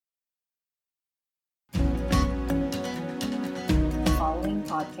following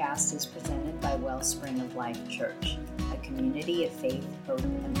podcast is presented by Wellspring of Life Church, a community of faith, hope,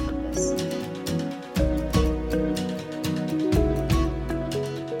 and purpose.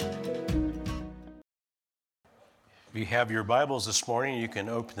 If you have your Bibles this morning, you can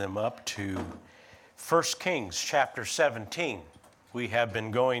open them up to 1 Kings chapter 17. We have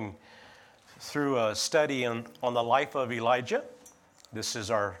been going through a study on the life of Elijah. This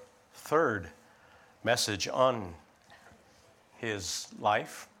is our third message on his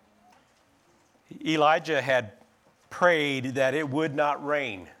life. Elijah had prayed that it would not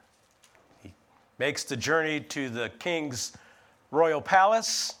rain. He makes the journey to the king's royal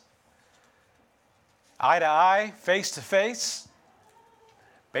palace, eye to eye, face to face,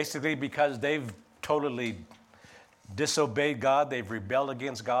 basically because they've totally disobeyed God, they've rebelled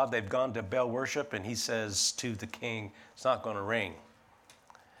against God, they've gone to Baal worship, and he says to the king, it's not going to rain.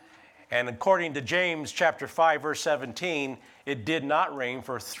 And according to James chapter 5, verse 17, it did not rain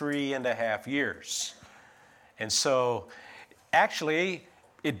for 3.5 years. And so actually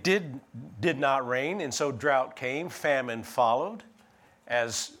it did not rain, and so drought came, famine followed,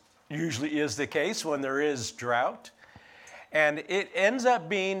 as usually is the case when there is drought. And it ends up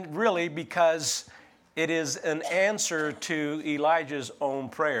being really because it is an answer to Elijah's own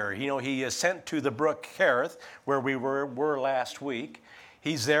prayer. You know, he is sent to the brook Cherith, where we were last week.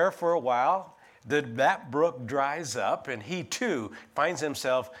 He's there for a while. That brook dries up, and he too finds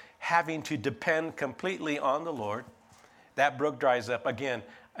himself having to depend completely on the Lord. That brook dries up, again,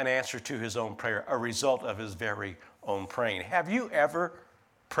 an answer to his own prayer, a result of his very own praying. Have you ever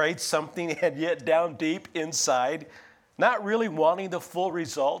prayed something and yet down deep inside, not really wanting the full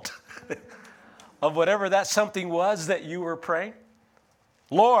result of whatever that something was that you were praying?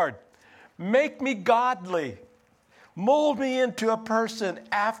 Lord, make me godly. Mold me into a person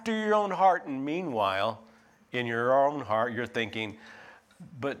after your own heart. And meanwhile, in your own heart, you're thinking,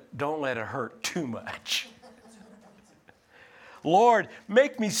 but don't let it hurt too much. Lord,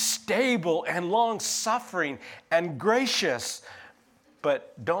 make me stable and long-suffering and gracious,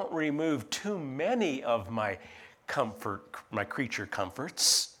 but don't remove too many of my creature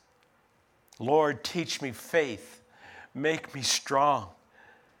comforts. Lord, teach me faith. Make me strong,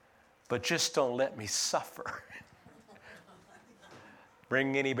 but just don't let me suffer.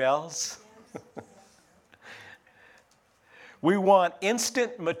 Ring any bells? We want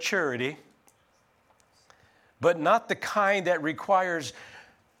instant maturity, but not the kind that requires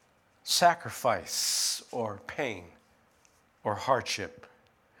sacrifice or pain or hardship.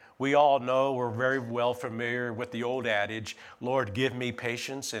 We all know, we're very well familiar with the old adage, Lord, give me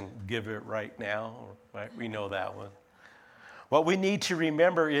patience and give it right now. Right? We know that one. What we need to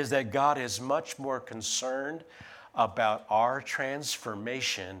remember is that God is much more concerned about our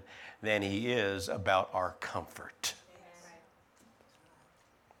transformation than he is about our comfort.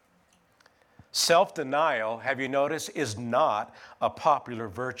 Self-denial, have you noticed, is not a popular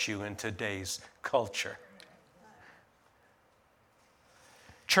virtue in today's culture.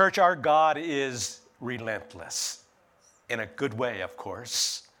 Church, our God is relentless, in a good way, of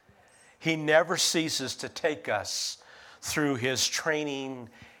course. He never ceases to take us through his training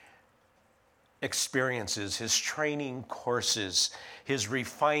experiences, his training courses, his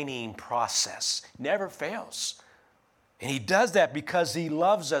refining process. Never fails. And he does that because he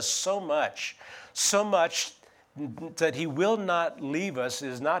loves us so much that he will not leave us. It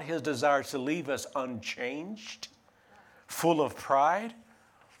is not his desire to leave us unchanged, full of pride,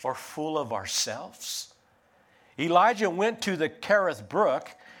 or full of ourselves. Elijah went to the Cherith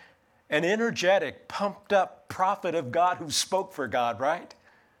brook, an energetic, pumped up prophet of God who spoke for God, right?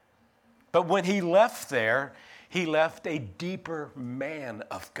 But when he left there, he left a deeper man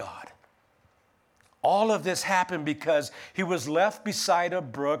of God. All of this happened because he was left beside a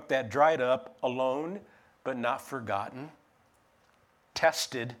brook that dried up, alone but not forgotten,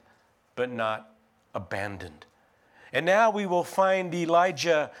 tested but not abandoned. And now we will find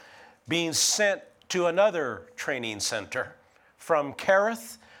Elijah being sent to another training center, from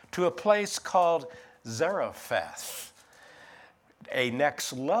Cherith to a place called Zarephath. A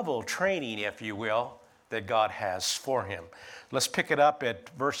next level training, if you will, that God has for him. Let's pick it up at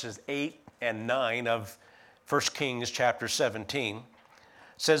verses 8 and 9 of 1 Kings chapter 17. It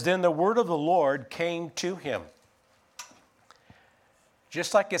says, then the word of the Lord came to him.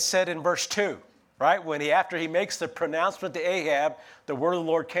 Just like it said in verse 2, right? After he makes the pronouncement to Ahab, the word of the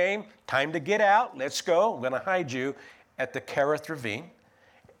Lord came, time to get out, let's go, I'm going to hide you at the Cherith ravine.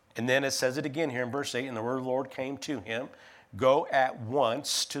 And then it says it again here in verse 8, and the word of the Lord came to him, go at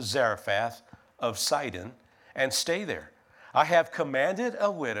once to Zarephath of Sidon and stay there. I have commanded a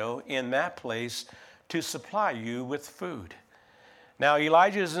widow in that place to supply you with food. Now,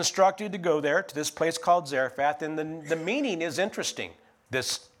 Elijah is instructed to go there to this place called Zarephath, and the meaning is interesting.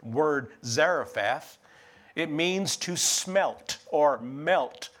 This word Zarephath, it means to smelt or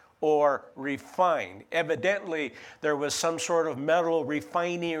melt or refine. Evidently, there was some sort of metal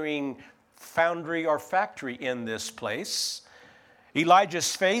refining foundry or factory in this place.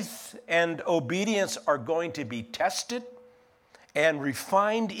 Elijah's faith and obedience are going to be tested and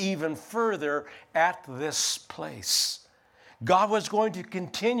refined even further at this place. God was going to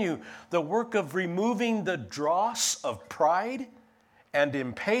continue the work of removing the dross of pride and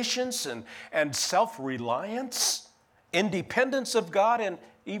impatience and self-reliance, independence of God, and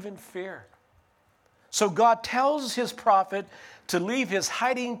even fear. So God tells his prophet to leave his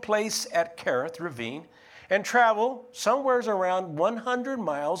hiding place at Kerith Ravine and travel somewhere around 100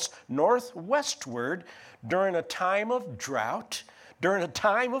 miles northwestward during a time of drought, during a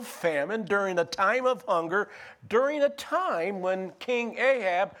time of famine, during a time of hunger, during a time when King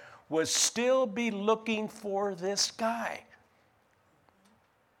Ahab would still be looking for this guy.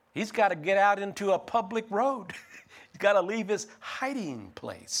 He's got to get out into a public road. He's got to leave his hiding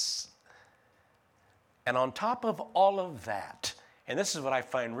place. And on top of all of that, and this is what I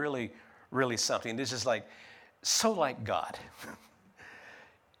find really, really something. This is so like God.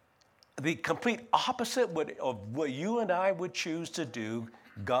 The complete opposite of what you and I would choose to do,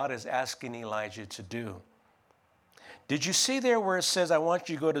 God is asking Elijah to do. Did you see there where it says, I want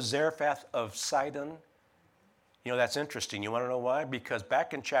you to go to Zarephath of Sidon? You know, that's interesting. You want to know why? Because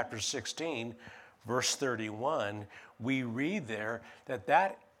back in chapter 16, verse 31, we read there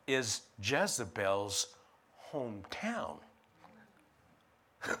that is Jezebel's hometown.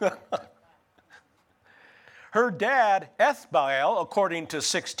 Her dad, Ethbaal, according to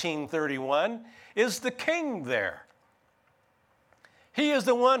 1631, is the king there. He is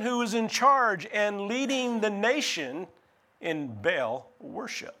the one who is in charge and leading the nation in Baal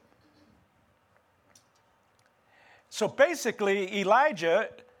worship. So basically, Elijah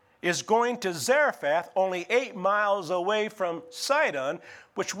is going to Zarephath, only 8 miles away from Sidon,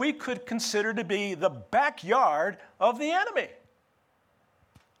 which we could consider to be the backyard of the enemy.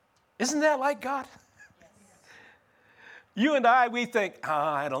 Isn't that like God? You and I, we think,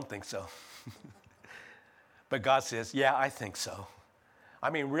 I don't think so. But God says, yeah, I think so. I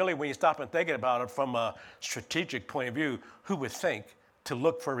mean, really, when you stop and think about it from a strategic point of view, who would think to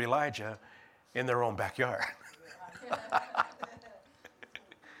look for Elijah in their own backyard?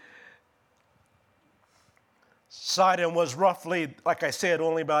 Sidon was roughly, like I said,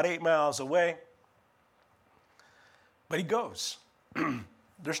 only about 8 miles away. But he goes.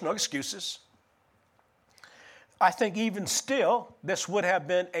 There's no excuses. I think even still, this would have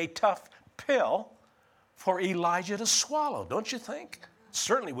been a tough pill for Elijah to swallow, don't you think?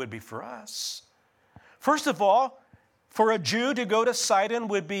 Certainly would be for us. First of all, for a Jew to go to Sidon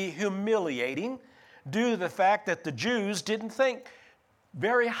would be humiliating due to the fact that the Jews didn't think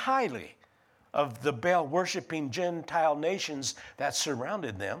very highly of the Baal-worshiping Gentile nations that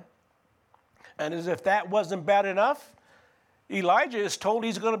surrounded them. And as if that wasn't bad enough, Elijah is told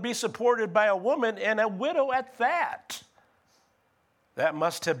he's going to be supported by a woman and a widow at that. That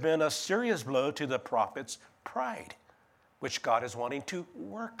must have been a serious blow to the prophet's pride, which God is wanting to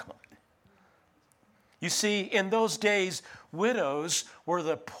work on. You see, in those days, widows were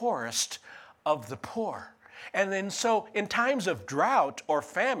the poorest of the poor. And then so in times of drought or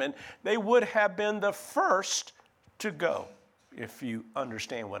famine, they would have been the first to go, if you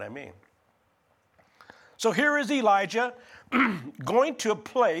understand what I mean. So here is Elijah going to a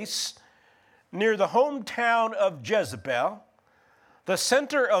place near the hometown of Jezebel, the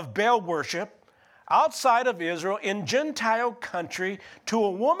center of Baal worship, outside of Israel, in Gentile country, to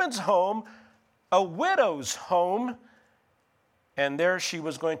a woman's home, a widow's home, and there she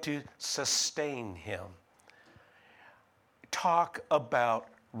was going to sustain him. Talk about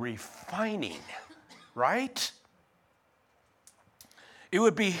refining, right? It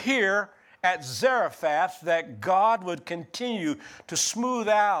would be here at Zarephath that God would continue to smooth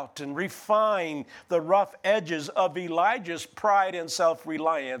out and refine the rough edges of Elijah's pride and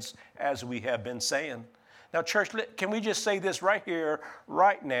self-reliance, as we have been saying. Now, church, can we just say this right here,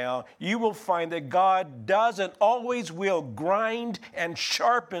 right now? You will find that God does and always will grind and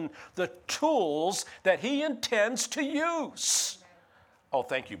sharpen the tools that he intends to use. Oh,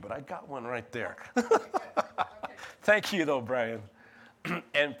 thank you, but I got one right there. Thank you, though, Brian.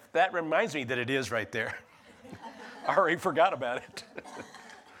 And that reminds me that it is right there. I already forgot about it.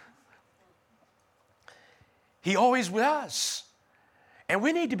 He always does. And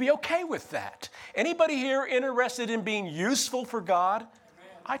we need to be okay with that. Anybody here interested in being useful for God?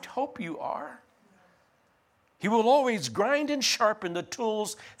 I hope you are. He will always grind and sharpen the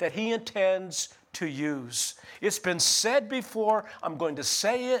tools that he intends to use. It's been said before, I'm going to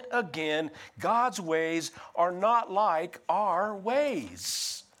say it again. God's ways are not like our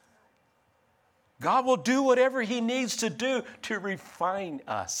ways. God will do whatever he needs to do to refine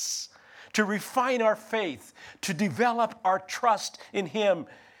us, to refine our faith, to develop our trust in him,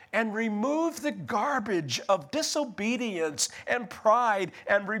 and remove the garbage of disobedience and pride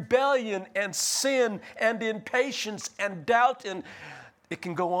and rebellion and sin and impatience and doubt. And it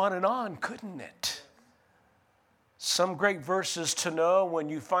can go on, couldn't it? Some great verses to know when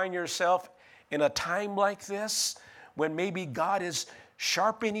you find yourself in a time like this, when maybe God is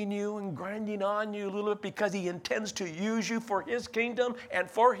sharpening you and grinding on you a little bit because he intends to use you for his kingdom and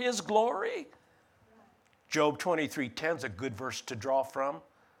for his glory. Job 23:10 is a good verse to draw from.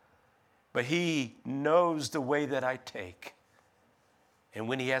 But he knows the way that I take. And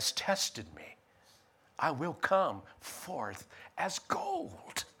when he has tested me, I will come forth as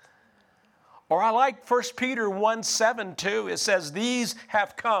gold. Or I like 1 Peter 1:7 too. It says, these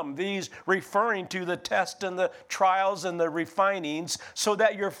have come, these referring to the test and the trials and the refinings, so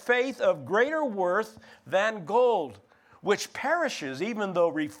that your faith of greater worth than gold, which perishes even though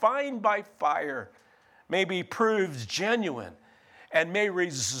refined by fire, may be proved genuine and may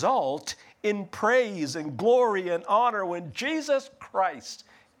result in praise and glory and honor when Jesus Christ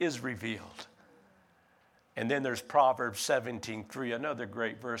is revealed. And then there's Proverbs 17:3, another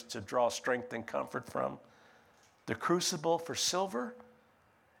great verse to draw strength and comfort from. The crucible for silver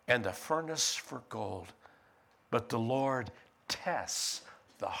and the furnace for gold, but the Lord tests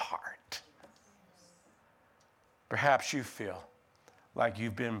the heart. Perhaps you feel like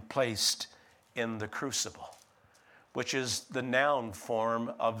you've been placed in the crucible, which is the noun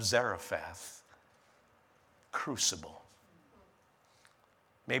form of Zarephath, crucible.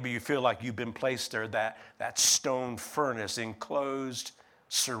 Maybe you feel like you've been placed there, that stone furnace, enclosed,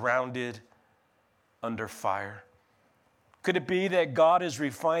 surrounded, under fire. Could it be that God is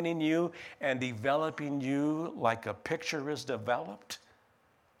refining you and developing you like a picture is developed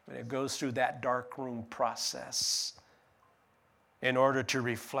when it goes through that dark room process in order to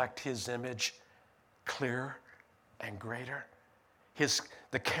reflect his image clearer and greater?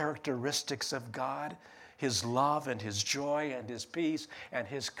 The characteristics of God, his love and his joy and his peace and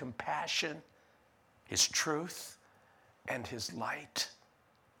his compassion, his truth and his light.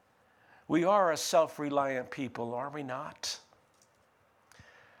 We are a self-reliant people, are we not?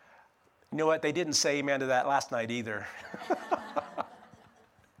 You know what? They didn't say amen to that last night either.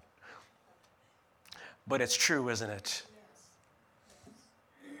 But it's true, isn't it?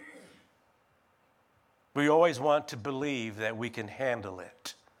 We always want to believe that we can handle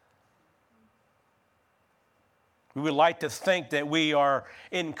it. We would like to think that we are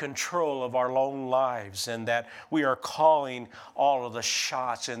in control of our own lives and that we are calling all of the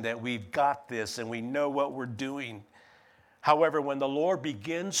shots and that we've got this and we know what we're doing. However, when the Lord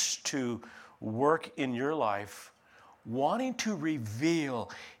begins to work in your life, wanting to reveal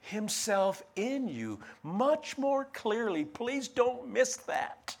himself in you much more clearly, please don't miss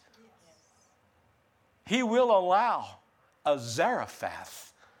that. He will allow a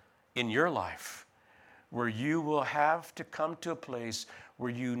Zarephath in your life where you will have to come to a place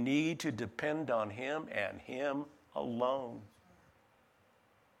where you need to depend on him and him alone.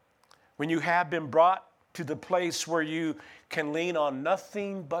 When you have been brought to the place where you can lean on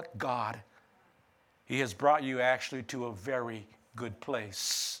nothing but God, he has brought you actually to a very good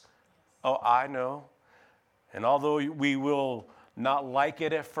place. Oh, I know. And although we will not like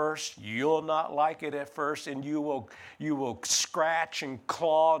it at first, you'll not like it at first, and you will scratch and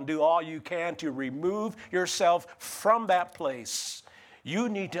claw and do all you can to remove yourself from that place. You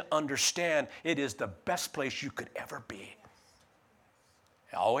need to understand it is the best place you could ever be.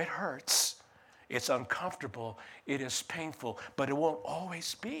 Oh, it hurts. It's uncomfortable. It is painful, but it won't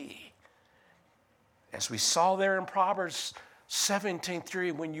always be. As we saw there in Proverbs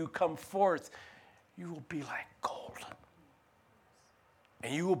 17:3, when you come forth, you will be like gold.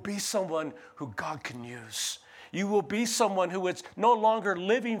 And you will be someone who God can use. You will be someone who is no longer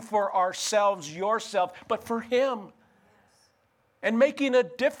living for ourselves, yourself, but for him. And making a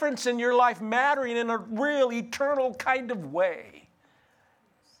difference in your life, mattering in a real eternal kind of way.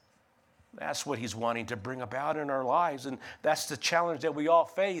 That's what he's wanting to bring about in our lives. And that's the challenge that we all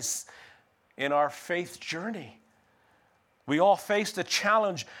face in our faith journey. We all face the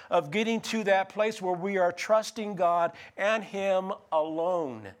challenge of getting to that place where we are trusting God and him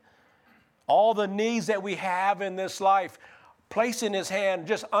alone. All the needs that we have in this life, place in his hand,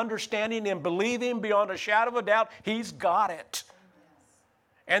 just understanding and believing beyond a shadow of a doubt, he's got it.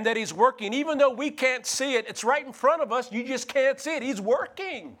 and that he's working. Even though we can't see it, it's right in front of us. You just can't see it. He's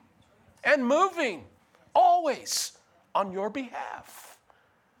working and moving always on your behalf.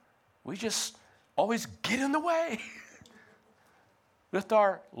 We just always get in the way with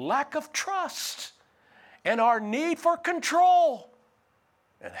our lack of trust and our need for control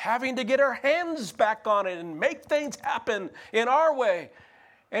and having to get our hands back on it and make things happen in our way.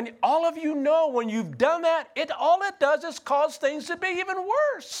 And all of you know when you've done that, all it does is cause things to be even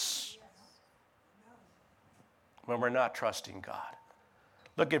worse when we're not trusting God.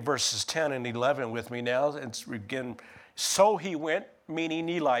 Look at verses 10 and 11 with me now. It's again, so he went, meaning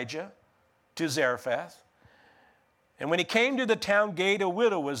Elijah, to Zarephath. And when he came to the town gate, a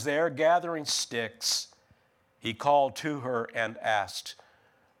widow was there gathering sticks. He called to her and asked,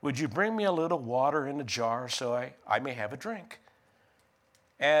 "Would you bring me a little water in a jar so I may have a drink?"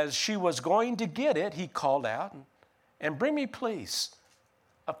 As she was going to get it, he called out, "And bring me, please,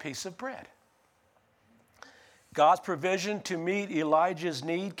 a piece of bread." God's provision to meet Elijah's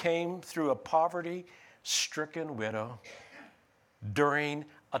need came through a poverty-stricken widow during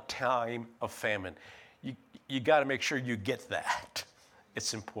a time of famine. You got to make sure you get that.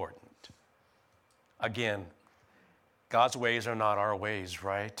 It's important. Again, God's ways are not our ways,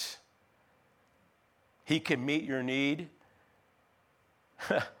 right? He can meet your need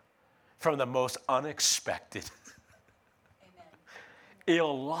from the most unexpected,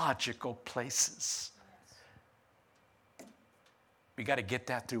 illogical places. We got to get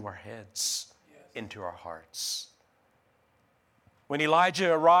that through our heads, into our hearts. When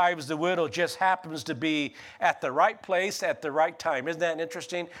Elijah arrives, the widow just happens to be at the right place at the right time. Isn't that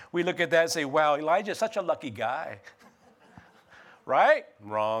interesting? We look at that and say, wow, Elijah's such a lucky guy. Right?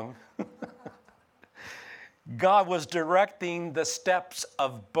 Wrong. God was directing the steps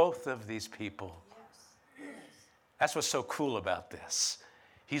of both of these people. That's what's so cool about this.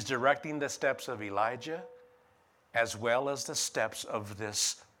 He's directing the steps of Elijah as well as the steps of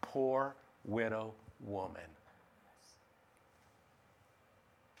this poor widow woman.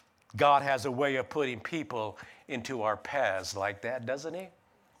 God has a way of putting people into our paths like that, doesn't he?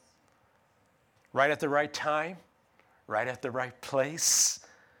 Right at the right time, right at the right place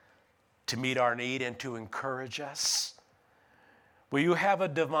to meet our need and to encourage us. Will you have a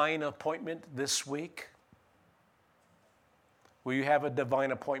divine appointment this week? Will you have a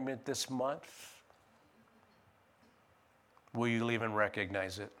divine appointment this month? Will you even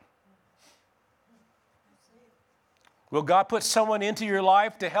recognize it? Will God put someone into your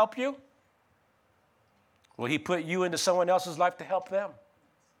life to help you? Will he put you into someone else's life to help them?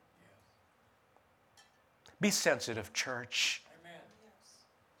 Be sensitive, church,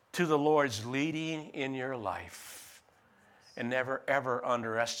 to the Lord's leading in your life. And never, ever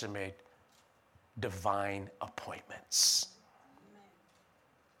underestimate divine appointments.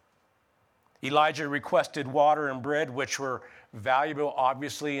 Elijah requested water and bread, which were valuable,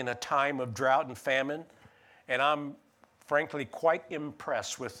 obviously, in a time of drought and famine. And I'm frankly quite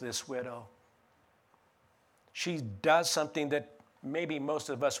impressed with this widow. She does something that maybe most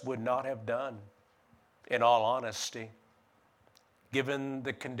of us would not have done, in all honesty, given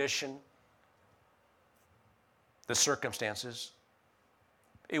the condition, the circumstances.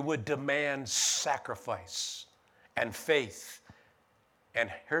 It would demand sacrifice and faith. And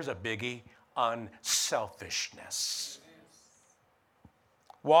here's a biggie, unselfishness.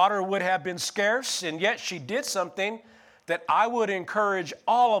 Water would have been scarce, and yet she did something that I would encourage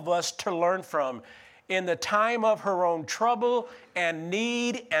all of us to learn from. In the time of her own trouble and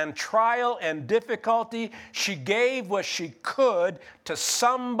need and trial and difficulty, she gave what she could to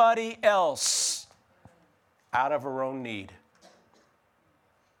somebody else out of her own need.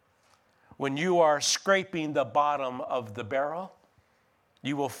 When you are scraping the bottom of the barrel,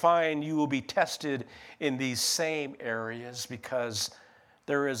 you will find you will be tested in these same areas because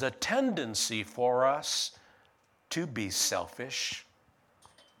there is a tendency for us to be selfish,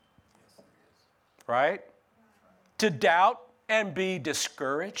 right? To doubt and be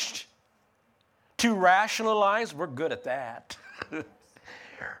discouraged. To rationalize, we're good at that.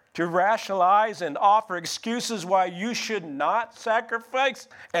 To rationalize and offer excuses why you should not sacrifice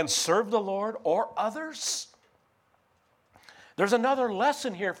and serve the Lord or others. There's another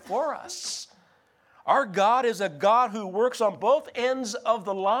lesson here for us. Our God is a God who works on both ends of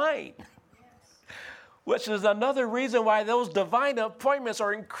the line, which is another reason why those divine appointments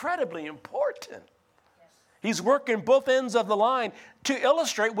are incredibly important. He's working both ends of the line to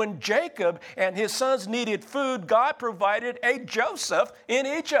illustrate when Jacob and his sons needed food, God provided a Joseph in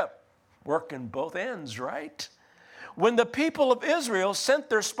Egypt. Working both ends, right? When the people of Israel sent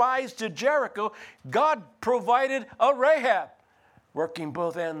their spies to Jericho, God provided a Rahab. working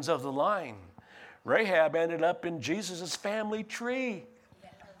both ends of the line. Rahab ended up in Jesus' family tree.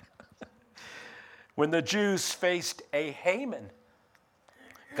 When the Jews faced a Haman,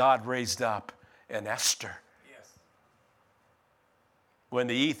 God raised up an Esther. When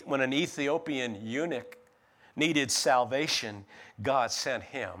an Ethiopian eunuch needed salvation, God sent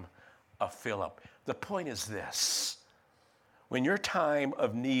him a Philip. The point is this: when your time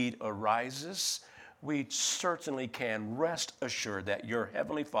of need arises, we certainly can rest assured that your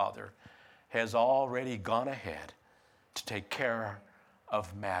Heavenly Father has already gone ahead to take care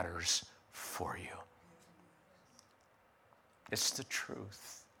of matters for you. It's the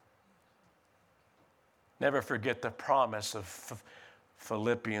truth. Never forget the promise of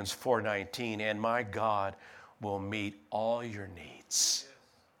Philippians 4:19, and my God will meet all your needs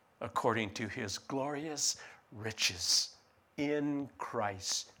according to his glorious riches in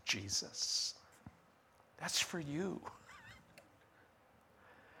Christ Jesus. That's for you.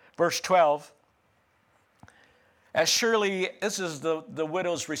 Verse 12, as surely, this is the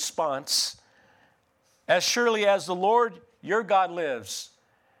widow's response, as surely as the Lord your God lives.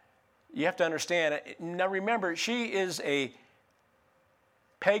 You have to understand, now remember, she is a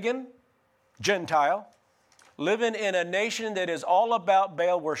pagan Gentile living in a nation that is all about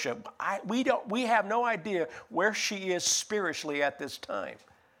Baal worship. We have no idea where she is spiritually at this time.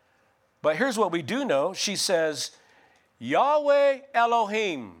 But here's what we do know. She says, Yahweh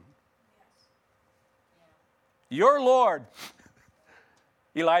Elohim, your Lord.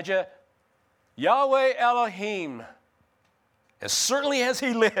 Elijah, Yahweh Elohim, as certainly as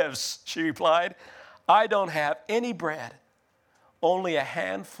he lives, she replied, I don't have any bread, only a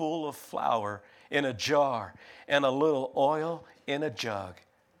handful of flour in a jar and a little oil in a jug.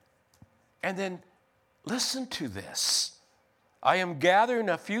 And then listen to this. I am gathering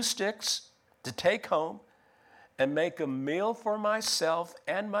a few sticks to take home and make a meal for myself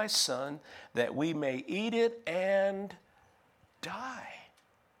and my son that we may eat it and die.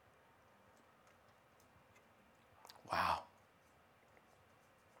 Wow.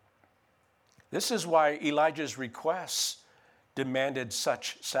 This is why Elijah's requests demanded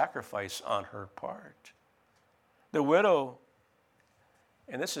such sacrifice on her part. The widow,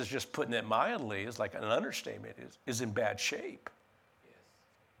 and this is just putting it mildly, is like an understatement, is in bad shape.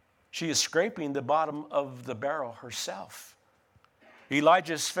 She is scraping the bottom of the barrel herself.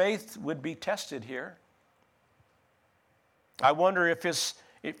 Elijah's faith would be tested here. I wonder if his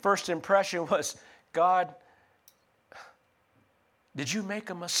first impression was, God, did you make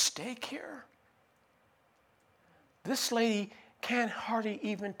a mistake here? This lady can hardly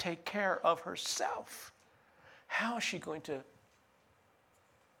even take care of herself. How is she going to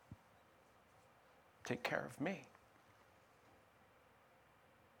take care of me?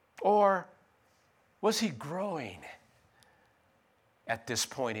 Or was he growing at this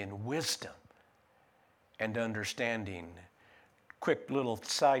point in wisdom and understanding? Quick little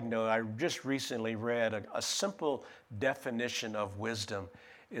side note, I just recently read a simple definition of wisdom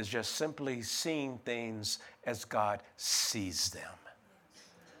is just simply seeing things as God sees them.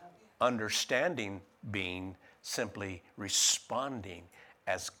 Understanding being simply responding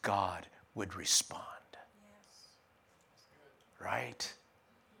as God would respond. Right?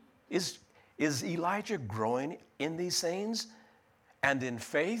 Is Elijah growing in these things and in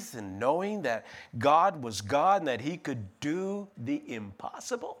faith and knowing that God was God and that he could do the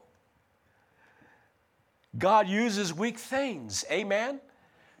impossible? God uses weak things, amen,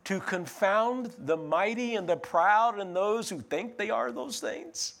 to confound the mighty and the proud and those who think they are those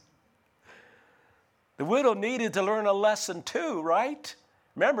things. The widow needed to learn a lesson too, right?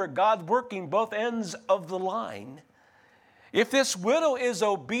 Remember, God's working both ends of the line. If this widow is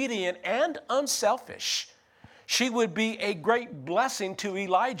obedient and unselfish, she would be a great blessing to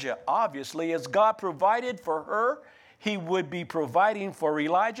Elijah. Obviously, as God provided for her, he would be providing for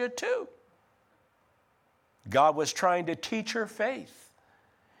Elijah too. God was trying to teach her faith,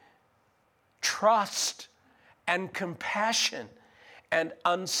 trust, and compassion, and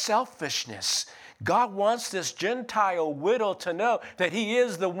unselfishness. God wants this Gentile widow to know that he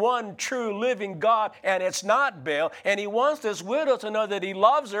is the one true living God and it's not Baal. And he wants this widow to know that he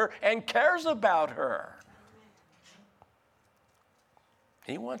loves her and cares about her.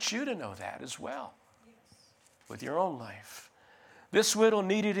 He wants you to know that as well with your own life. This widow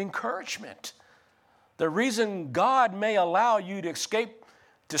needed encouragement. The reason God may allow you to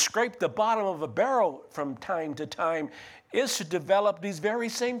scrape the bottom of a barrel from time to time is to develop these very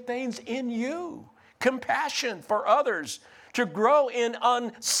same things in you. Compassion for others, to grow in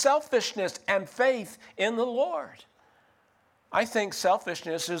unselfishness and faith in the Lord. I think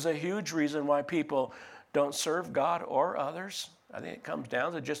selfishness is a huge reason why people don't serve God or others. I think it comes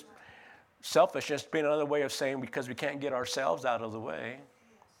down to just selfishness being another way of saying because we can't get ourselves out of the way.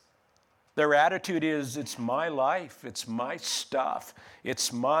 Their attitude is, it's my life, it's my stuff,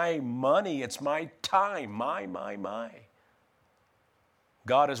 it's my money, it's my time, my.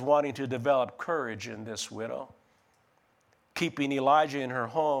 God is wanting to develop courage in this widow. Keeping Elijah in her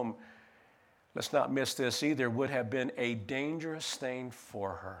home, let's not miss this either, would have been a dangerous thing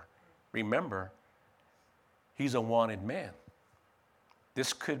for her. Remember, he's a wanted man.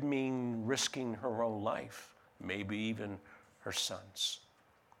 This could mean risking her own life, maybe even her son's.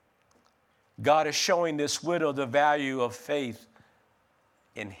 God is showing this widow the value of faith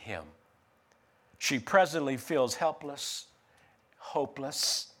in him. She presently feels helpless,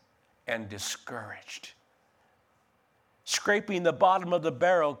 hopeless, and discouraged. Scraping the bottom of the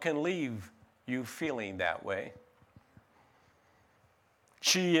barrel can leave you feeling that way.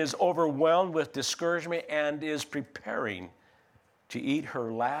 She is overwhelmed with discouragement and is preparing to eat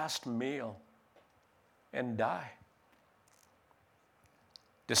her last meal and die.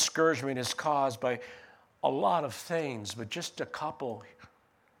 Discouragement is caused by a lot of things, but just a couple.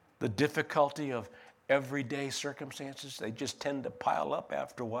 The difficulty of everyday circumstances, they just tend to pile up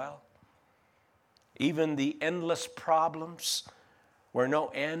after a while. Even the endless problems where no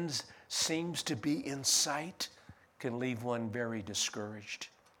end seems to be in sight can leave one very discouraged,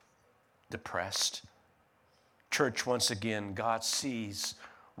 depressed. Church, once again, God sees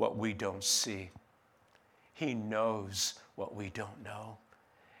what we don't see. He knows what we don't know.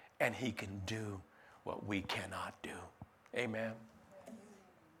 And he can do what we cannot do. Amen.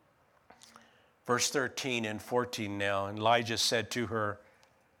 Verse 13 and 14 now. And Elijah said to her,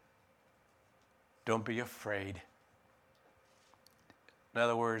 don't be afraid. In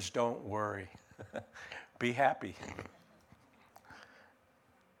other words, don't worry. Be happy.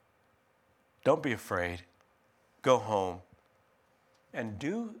 Don't be afraid. Go home and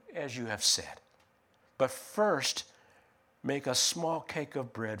do as you have said. But first, make a small cake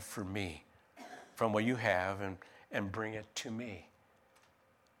of bread for me from what you have and bring it to me.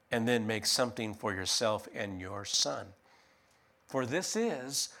 And then make something for yourself and your son. For this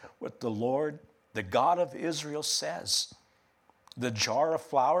is what the Lord, the God of Israel, says. The jar of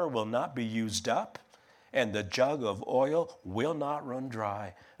flour will not be used up, and the jug of oil will not run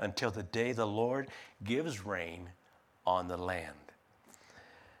dry until the day the Lord gives rain on the land.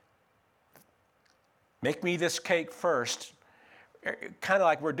 Make me this cake first. Kind of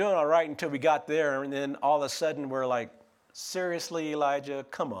like we're doing all right until we got there, and then all of a sudden we're like, seriously, Elijah,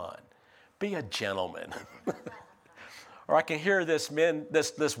 come on, be a gentleman. Or I can hear this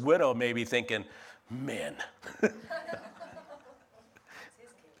widow maybe thinking, men.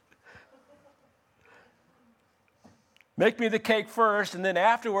 Make me the cake first, and then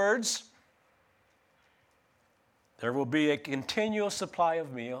afterwards, there will be a continual supply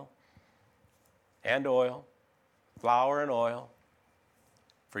of meal and oil, flour and oil,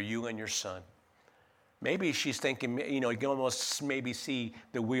 for you and your son. Maybe she's thinking, you can almost maybe see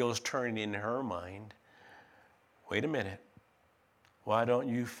the wheels turning in her mind. Wait a minute. Why don't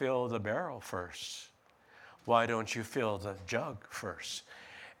you fill the barrel first? Why don't you fill the jug first?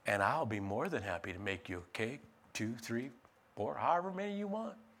 And I'll be more than happy to make you a cake, 2, 3, 4, however many you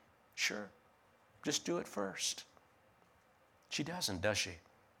want. Sure. Just do it first. She doesn't, does she?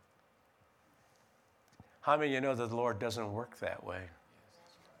 How many of you know that the Lord doesn't work that way?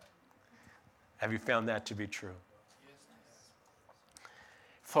 Have you found that to be true?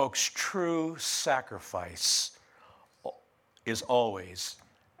 Folks, true sacrifice is always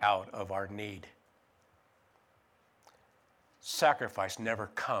out of our need. Sacrifice never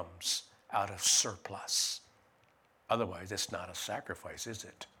comes out of surplus. Otherwise, it's not a sacrifice, is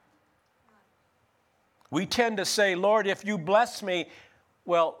it? We tend to say, Lord, if you bless me,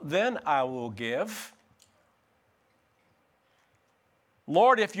 well, then I will give.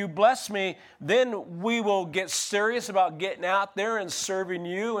 Lord, if you bless me, then we will get serious about getting out there and serving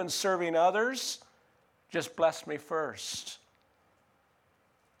you and serving others. Just bless me first.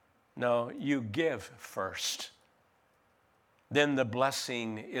 No, you give first. Then the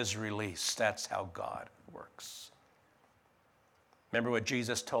blessing is released. That's how God works. Remember what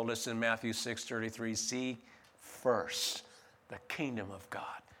Jesus told us in Matthew 6:33, seek first the kingdom of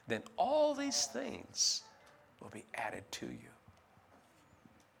God. Then all these things will be added to you.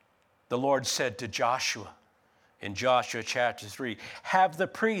 The Lord said to Joshua in Joshua chapter 3, have the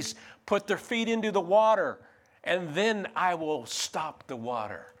priests put their feet into the water, and then I will stop the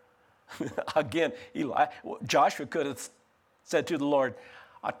water. Again, Joshua could have said to the Lord,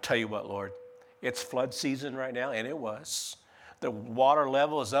 I'll tell you what, Lord, it's flood season right now, and it was. The water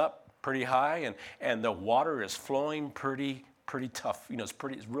level is up pretty high, and the water is flowing pretty pretty tough.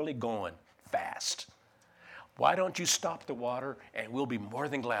 It's really going fast. Why don't you stop the water and we'll be more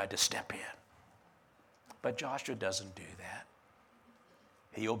than glad to step in. But Joshua doesn't do that.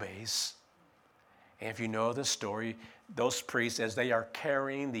 He obeys. And if you know the story, those priests, as they are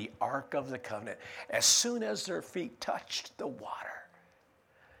carrying the Ark of the Covenant, as soon as their feet touched the water,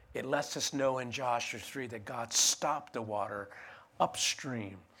 it lets us know in Joshua 3 that God stopped the water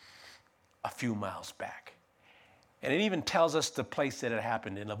upstream a few miles back. And it even tells us the place that it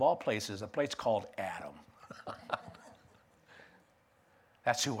happened in, of all places, a place called Adam.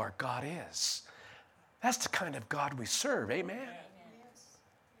 That's who our God is. That's the kind of God we serve, amen?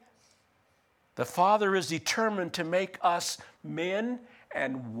 The Father is determined to make us men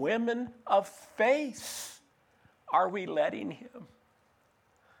and women of faith. Are we letting him?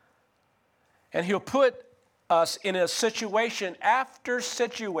 And he'll put us in a situation after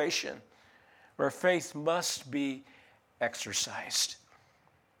situation where faith must be exercised.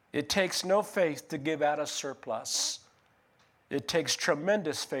 It takes no faith to give out a surplus. It takes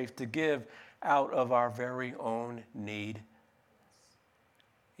tremendous faith to give out of our very own need,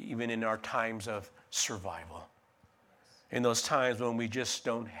 even in our times of survival. In those times when we just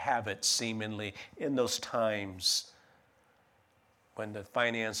don't have it, seemingly, in those times when the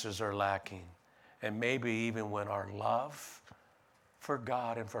finances are lacking, and maybe even when our love for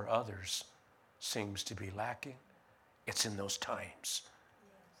God and for others seems to be lacking, it's in those times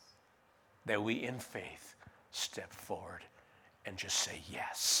that we, in faith, step forward and just say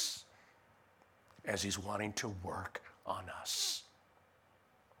yes, as he's wanting to work on us.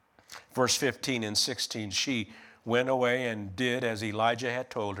 Verse 15 and 16, she went away and did as Elijah had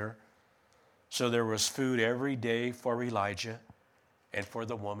told her. So there was food every day for Elijah and for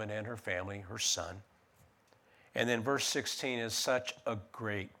the woman and her family, her son. And then verse 16 is such a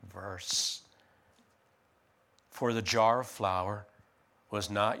great verse. For the jar of flour was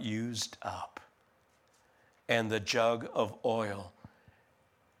not used up, and the jug of oil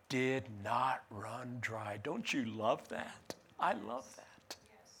did not run dry. Don't you love that? I love that.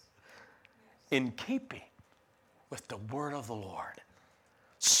 In keeping with the word of the Lord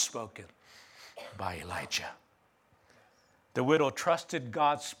spoken by Elijah. The widow trusted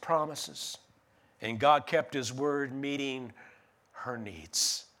God's promises, and God kept his word, meeting her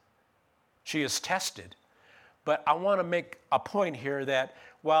needs. She is tested. But I want to make a point here that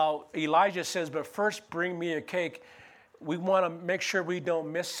while Elijah says, but first bring me a cake, we want to make sure we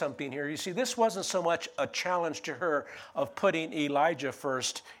don't miss something here. You see, this wasn't so much a challenge to her of putting Elijah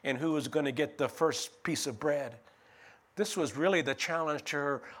first and who was going to get the first piece of bread. This was really the challenge to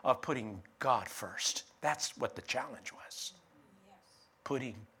her of putting God first. That's what the challenge was. Yes.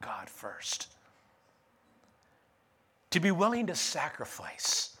 Putting God first. To be willing to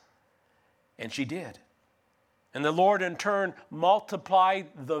sacrifice. And she did. And the Lord in turn multiplied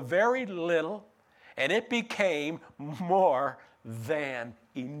the very little, and it became more than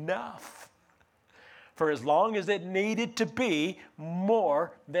enough. For as long as it needed to be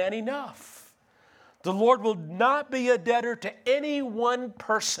more than enough. The Lord will not be a debtor to any one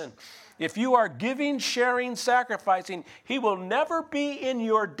person. If you are giving, sharing, sacrificing, he will never be in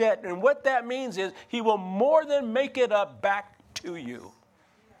your debt. And what that means is he will more than make it up back to you.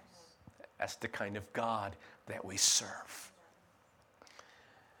 That's the kind of God that we serve.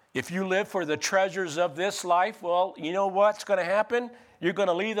 If you live for the treasures of this life, well, you know what's going to happen? You're going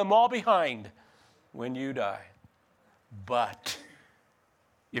to leave them all behind when you die. But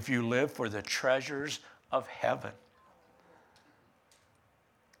if you live for the treasures of heaven,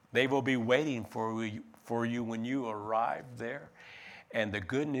 they will be waiting for you when you arrive there. And the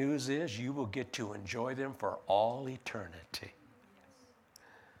good news is you will get to enjoy them for all eternity.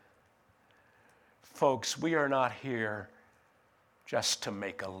 Folks, we are not here just to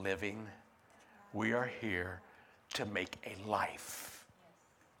make a living. We are here to make a life.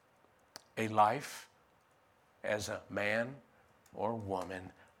 A life as a man or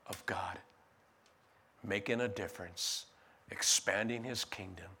woman of God, making a difference, expanding his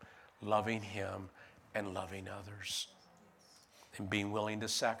kingdom, loving him and loving others, and being willing to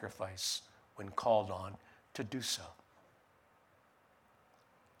sacrifice when called on to do so.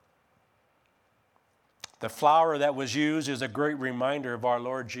 The flour that was used is a great reminder of our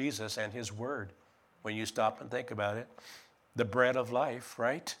Lord Jesus and his word, when you stop and think about it. The bread of life,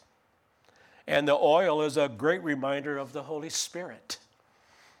 right? And the oil is a great reminder of the Holy Spirit.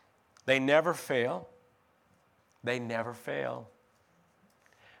 They never fail. They never fail.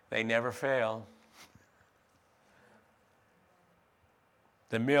 They never fail.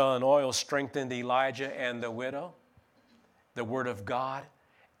 The meal and oil strengthened Elijah and the widow. The word of God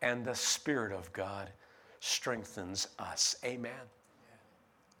and the Spirit of God strengthens us. Amen.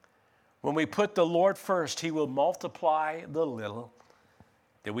 When we put the Lord first, he will multiply the little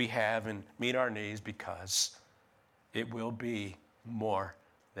that we have and meet our needs, because it will be more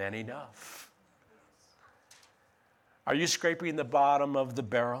than enough. Are you scraping the bottom of the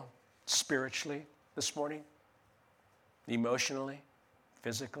barrel spiritually this morning? Emotionally?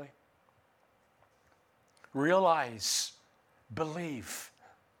 Physically? Realize, believe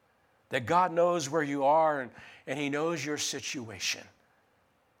that God knows where you are and he knows your situation.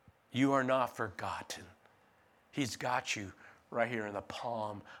 You are not forgotten. He's got you right here in the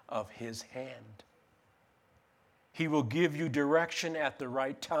palm of his hand. He will give you direction at the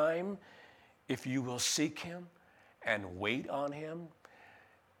right time if you will seek him and wait on him.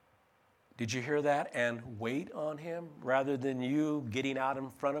 Did you hear that? And wait on him, rather than you getting out in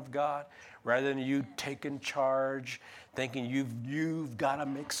front of God, rather than you taking charge, thinking you've got to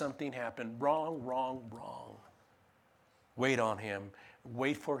make something happen. Wrong, wrong, wrong. Wait on him.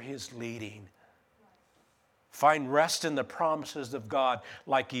 Wait for his leading. Find rest in the promises of God,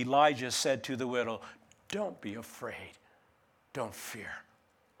 like Elijah said to the widow, don't be afraid. Don't fear.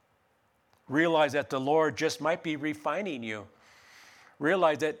 Realize that the Lord just might be refining you.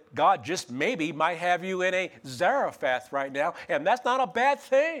 Realize that God just maybe might have you in a Zarephath right now, and that's not a bad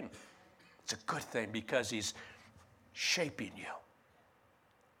thing. It's a good thing, because he's shaping you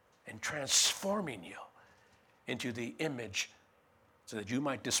and transforming you into the image so that you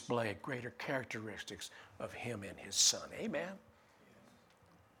might display greater characteristics of him and his Son. Amen.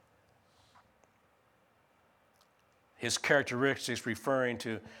 His characteristics referring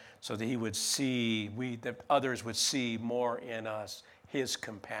to so that he would see, that others would see more in us, his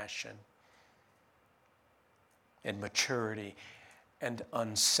compassion and maturity and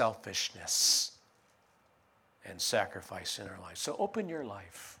unselfishness and sacrifice in our life. So open your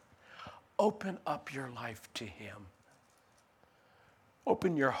life. Open up your life to him.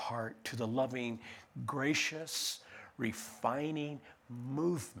 Open your heart to the loving, gracious, refining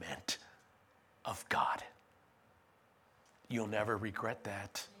movement of God. You'll never regret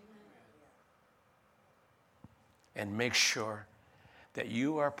that. And make sure that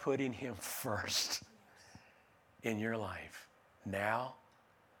you are putting him first in your life, now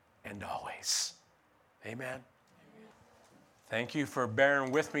and always. Amen. Thank you for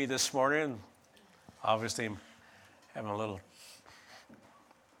bearing with me this morning. Obviously, I'm having a little.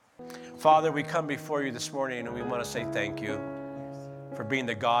 Father, we come before you this morning and we want to say thank you for being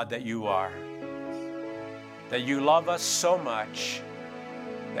the God that you are. That you love us so much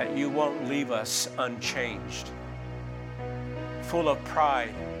that you won't leave us unchanged. Full of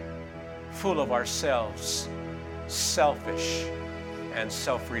pride, full of ourselves, selfish and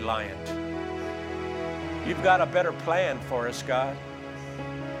self-reliant. You've got a better plan for us, God.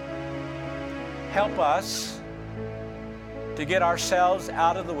 Help us to get ourselves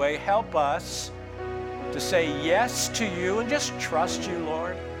out of the way. Help us to say yes to you and just trust you,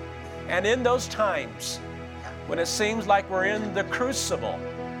 Lord. And in those times when it seems like we're in the crucible,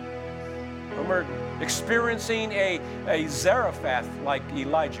 when we're experiencing a Zarephath like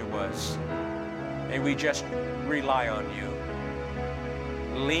Elijah was, may we just rely on you,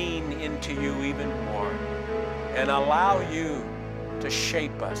 lean into you even more, and allow you to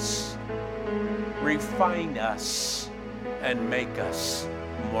shape us, refine us, and make us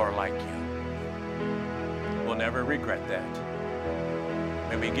more like you. We'll never regret that.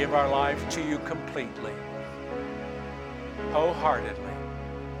 May we give our lives to you completely, wholeheartedly.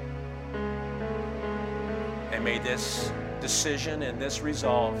 And may this decision and this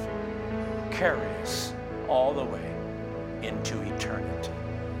resolve carry us all the way into eternity.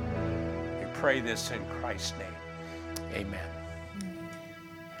 We pray this in Christ's name. Amen.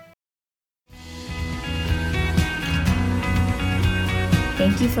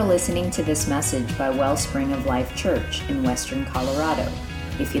 Thank you for listening to this message by Wellspring of Life Church in Western Colorado.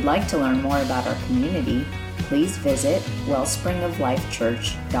 If you'd like to learn more about our community, please visit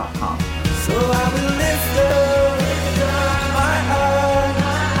wellspringoflifechurch.com. So I will lift up